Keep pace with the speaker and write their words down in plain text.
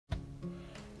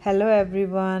Hello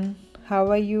everyone, how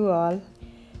are you all?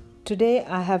 Today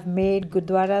I have made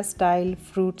Gurdwara style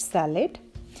fruit salad.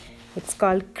 It's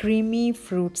called creamy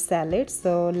fruit salad.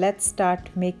 So let's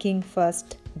start making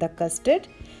first the custard.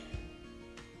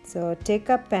 So take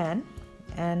a pan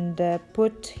and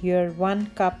put your 1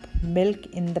 cup milk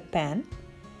in the pan.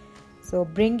 So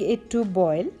bring it to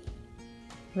boil.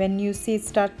 When you see it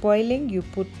start boiling, you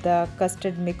put the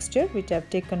custard mixture, which I've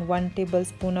taken 1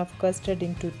 tablespoon of custard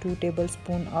into 2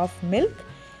 tablespoons of milk.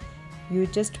 You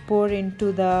just pour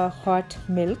into the hot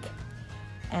milk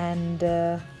and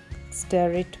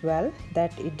stir it well,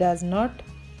 that it does not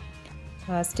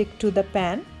stick to the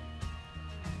pan,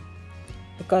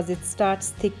 because it starts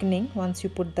thickening once you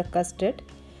put the custard.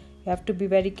 You have to be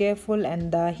very careful,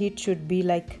 and the heat should be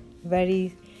like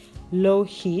very low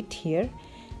heat here.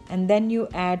 And then you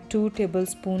add 2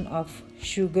 tablespoons of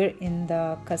sugar in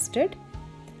the custard.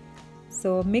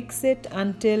 So mix it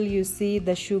until you see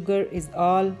the sugar is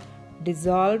all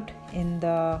dissolved in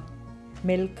the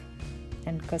milk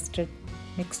and custard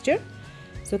mixture.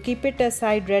 So keep it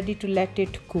aside, ready to let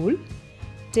it cool.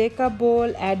 Take a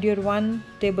bowl, add your 1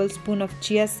 tablespoon of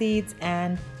chia seeds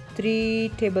and 3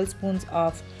 tablespoons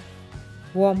of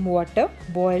warm water,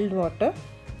 boiled water.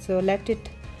 So let it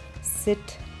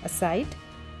sit aside.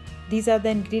 These are the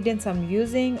ingredients I'm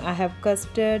using. I have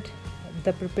custard,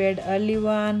 the prepared early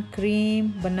one,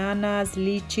 cream, bananas,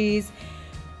 lychees,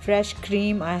 fresh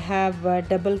cream. I have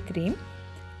double cream,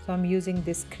 so I'm using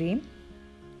this cream.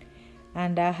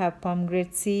 And I have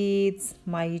pomegranate seeds,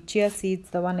 my chia seeds,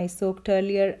 the one I soaked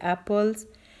earlier, apples,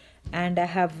 and I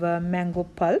have mango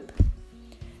pulp.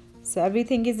 So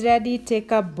everything is ready.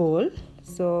 Take a bowl.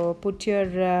 So put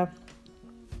your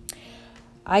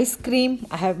ice cream.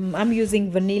 I'm using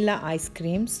vanilla ice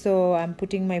cream, so I'm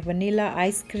putting my vanilla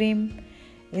ice cream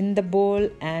in the bowl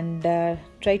and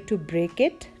try to break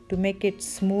it to make it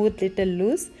smooth, little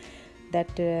loose,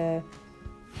 that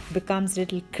becomes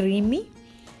little creamy.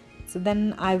 So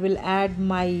then I will add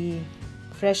my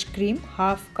fresh cream,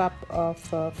 half cup of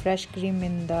fresh cream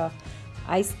in the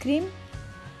ice cream,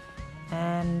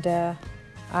 and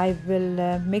I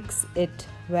will mix it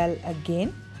well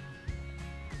again,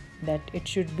 that it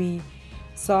should be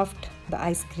soft, the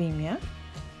ice cream, yeah.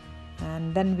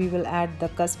 And then we will add the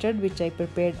custard which I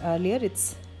prepared earlier.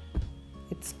 It's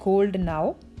cold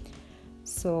now,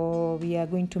 so we are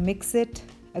going to mix it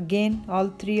again, all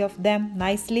 3 of them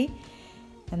nicely,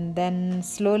 and then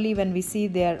slowly, when we see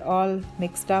they are all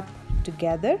mixed up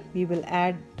together, we will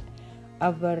add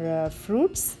our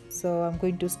fruits. So I'm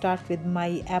going to start with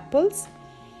my apples.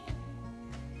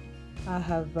 I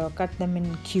have cut them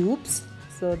in cubes.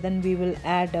 So then we will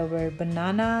add our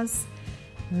bananas,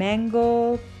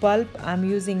 mango pulp. I'm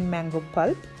using mango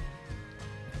pulp.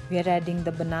 We are adding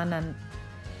the banana,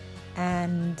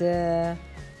 and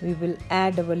we will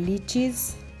add our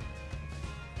lychees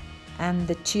and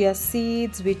the chia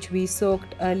seeds which we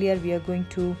soaked earlier. We are going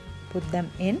to put them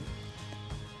in,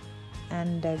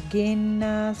 and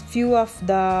again few of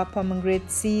the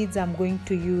pomegranate seeds I'm going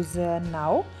to use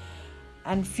now,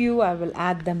 and few I will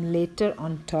add them later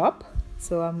on top.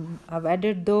 So I've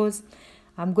added those.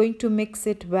 I'm going to mix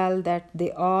it well, that they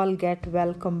all get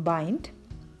well combined.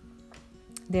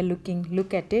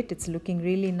 Look at it, it's looking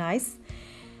really nice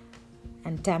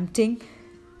and tempting.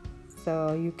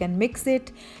 So you can mix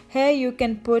it. Here you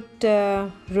can put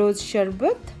rose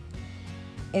sherbet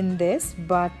in this,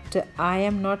 but I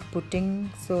am not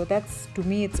putting, so that's, to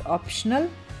me, it's optional,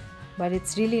 but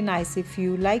it's really nice. If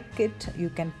you like it, you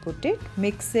can put it.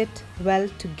 Mix it well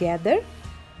together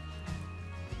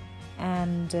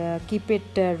and keep it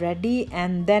ready.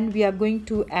 And then we are going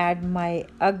to add my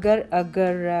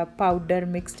agar powder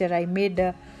mixture. I made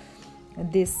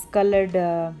this colored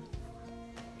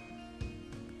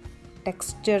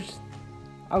texture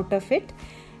out of it,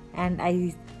 and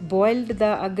I boiled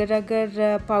the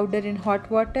agar powder in hot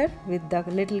water with the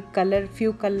little color,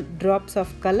 few drops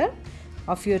of color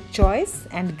of your choice,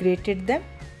 and grated them.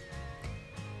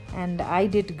 And I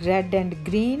did red and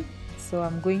green, so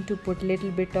I'm going to put a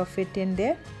little bit of it in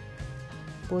there,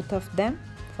 both of them,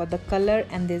 for the color,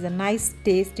 and there's a nice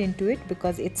taste into it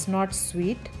because it's not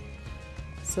sweet,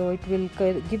 so it will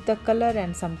give the color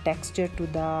and some texture to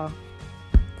the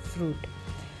fruit.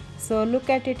 So look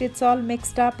at it, it's all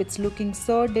mixed up, it's looking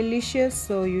so delicious.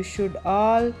 So you should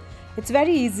all, it's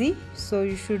very easy, so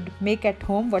you should make at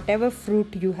home whatever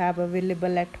fruit you have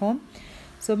available at home.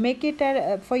 So make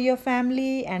it for your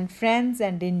family and friends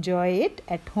and enjoy it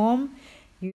at home.